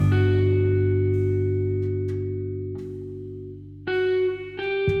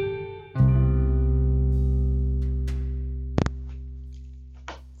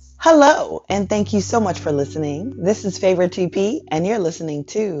Hello, and thank you so much for listening. This is Favor TP, and you're listening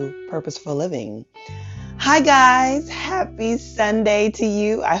to Purposeful Living. Hi, guys. Happy Sunday to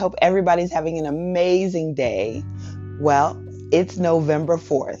you. I hope everybody's having an amazing day. Well, it's November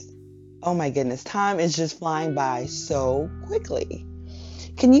 4th. Oh my goodness, time is just flying by so quickly.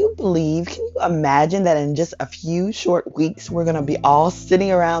 Can you imagine that in just a few short weeks, we're going to be all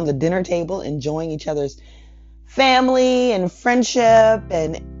sitting around the dinner table enjoying each other's family and friendship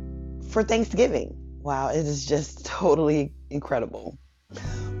and for Thanksgiving? Wow, it is just totally incredible.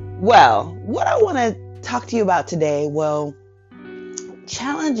 Well, what I want to talk to you about today will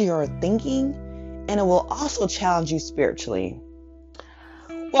challenge your thinking and it will also challenge you spiritually.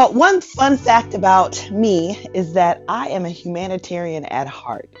 Well, one fun fact about me is that I am a humanitarian at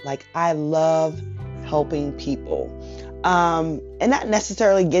heart. Like, I love helping people. And not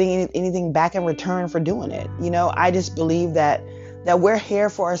necessarily getting anything back in return for doing it. I just believe that we're here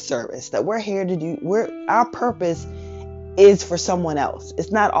for a service, that we're here to our purpose is for someone else.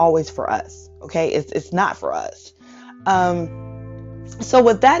 It's not always for us. Okay. It's not for us. So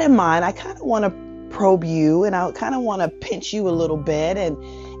with that in mind, I kind of want to probe you and I kind of want to pinch you a little bit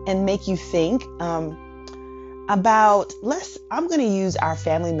and make you think, about I'm going to use our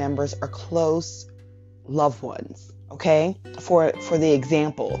family members or close loved ones. Okay. For the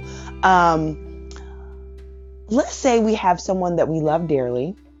example, let's say we have someone that we love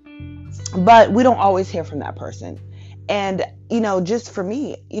dearly, but we don't always hear from that person. And, just for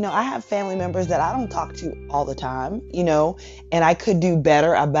me, I have family members that I don't talk to all the time, and I could do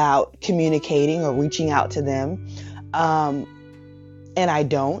better about communicating or reaching out to them. And I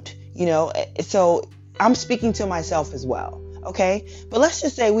don't, so I'm speaking to myself as well. Okay. But let's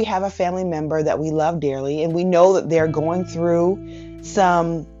just say we have a family member that we love dearly and we know that they're going through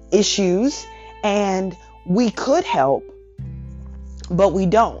some issues and we could help, but we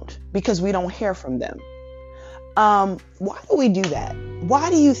don't because we don't hear from them. Why do we do that? Why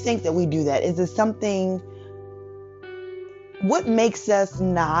do you think that we do that? Is it what makes us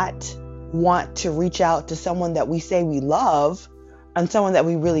not want to reach out to someone that we say we love and someone that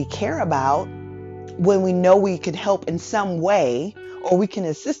we really care about when we know we could help in some way or we can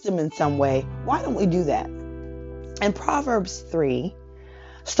assist them in some way? Why don't we do that? In Proverbs 3,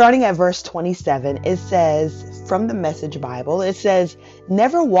 starting at verse 27, it says, from the Message Bible, it says,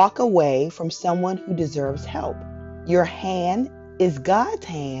 never walk away from someone who deserves help. Your hand is God's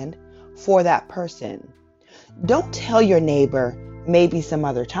hand for that person. Don't tell your neighbor, maybe some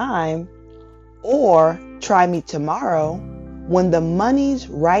other time, or try me tomorrow when the money's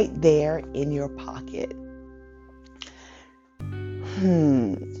right there in your pocket.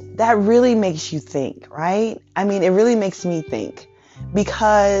 That really makes you think, right? I mean, it really makes me think.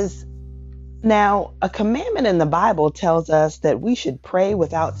 Because now a commandment in the Bible tells us that we should pray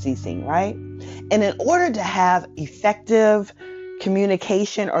without ceasing, right? And in order to have effective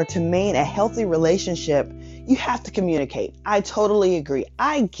communication or to maintain a healthy relationship, you have to communicate. I totally agree.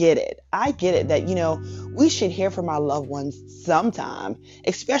 I get it that, we should hear from our loved ones sometime,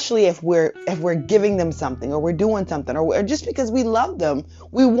 especially if we're giving them something or we're doing something or just because we love them,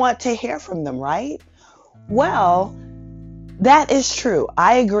 we want to hear from them, right? Well, that is true.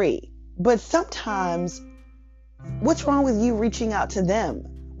 I agree. But sometimes, what's wrong with you reaching out to them?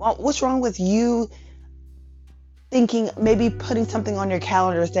 Well, what's wrong with you thinking, maybe putting something on your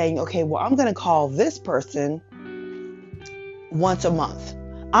calendar saying, okay, well, I'm going to call this person once a month.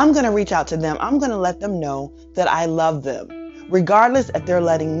 I'm going to reach out to them. I'm going to let them know that I love them, regardless if they're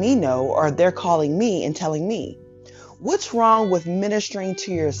letting me know or they're calling me and telling me. What's wrong with ministering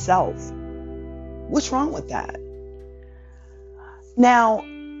to yourself? What's wrong with that? Now,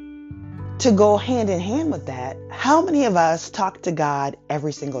 to go hand in hand with that, how many of us talk to God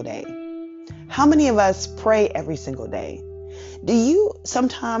every single day? How many of us pray every single day? Do you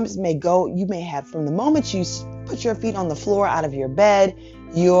sometimes you may have from the moment you put your feet on the floor out of your bed,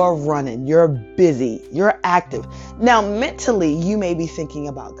 you're running, you're busy, you're active. Now, mentally, you may be thinking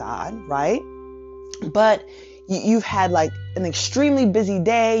about God, right? But you've had like an extremely busy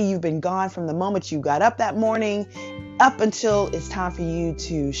day. You've been gone from the moment you got up that morning up until it's time for you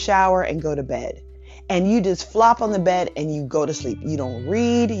to shower and go to bed. And you just flop on the bed and you go to sleep. You don't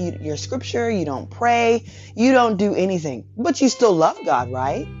read your scripture. You don't pray. You don't do anything. But you still love God,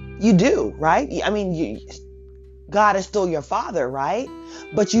 right? You do, right? I mean, God is still your father, right?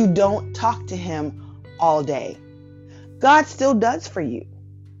 But you don't talk to him all day. God still does for you.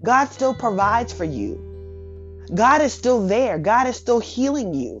 God still provides for you. God is still there. God is still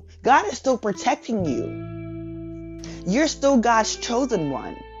healing you. God is still protecting you. You're still God's chosen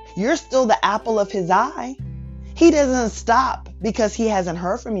one. You're still the apple of his eye. He doesn't stop because he hasn't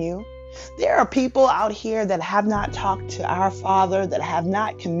heard from you. There are people out here that have not talked to our Father, that have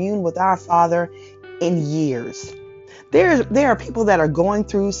not communed with our Father in years. There are people that are going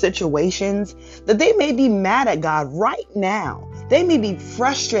through situations that they may be mad at God right now. They may be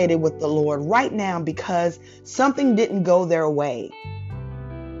frustrated with the Lord right now because something didn't go their way,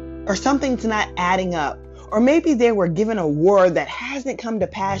 or something's not adding up. Or maybe they were given a word that hasn't come to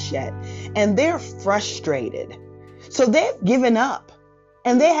pass yet, and they're frustrated. So they've given up,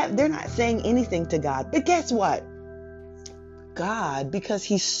 and they're not saying anything to God. But guess what? God, because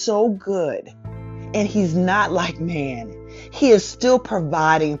he's so good and he's not like man, he is still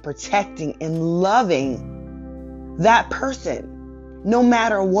providing, protecting, and loving that person no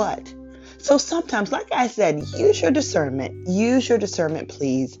matter what. So sometimes, like I said, use your discernment,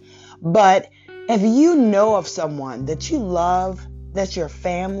 please. But if you know of someone that you love, that's your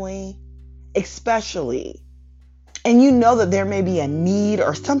family, especially, and you know that there may be a need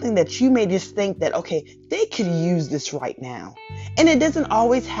or something that you may just think that, okay, they could use this right now. And it doesn't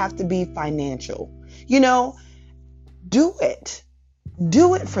always have to be financial. Do it.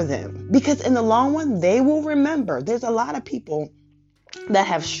 Do it for them. Because in the long run, they will remember. There's a lot of people that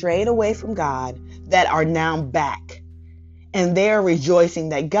have strayed away from God that are now back. And they're rejoicing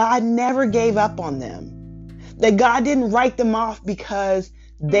that God never gave up on them. That God didn't write them off because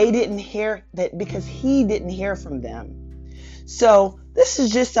he didn't hear from them. So this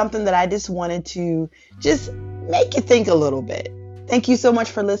is just something that I just wanted to just make you think a little bit. Thank you so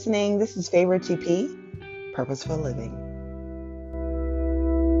much for listening. This is Favorite TP, Purposeful Living.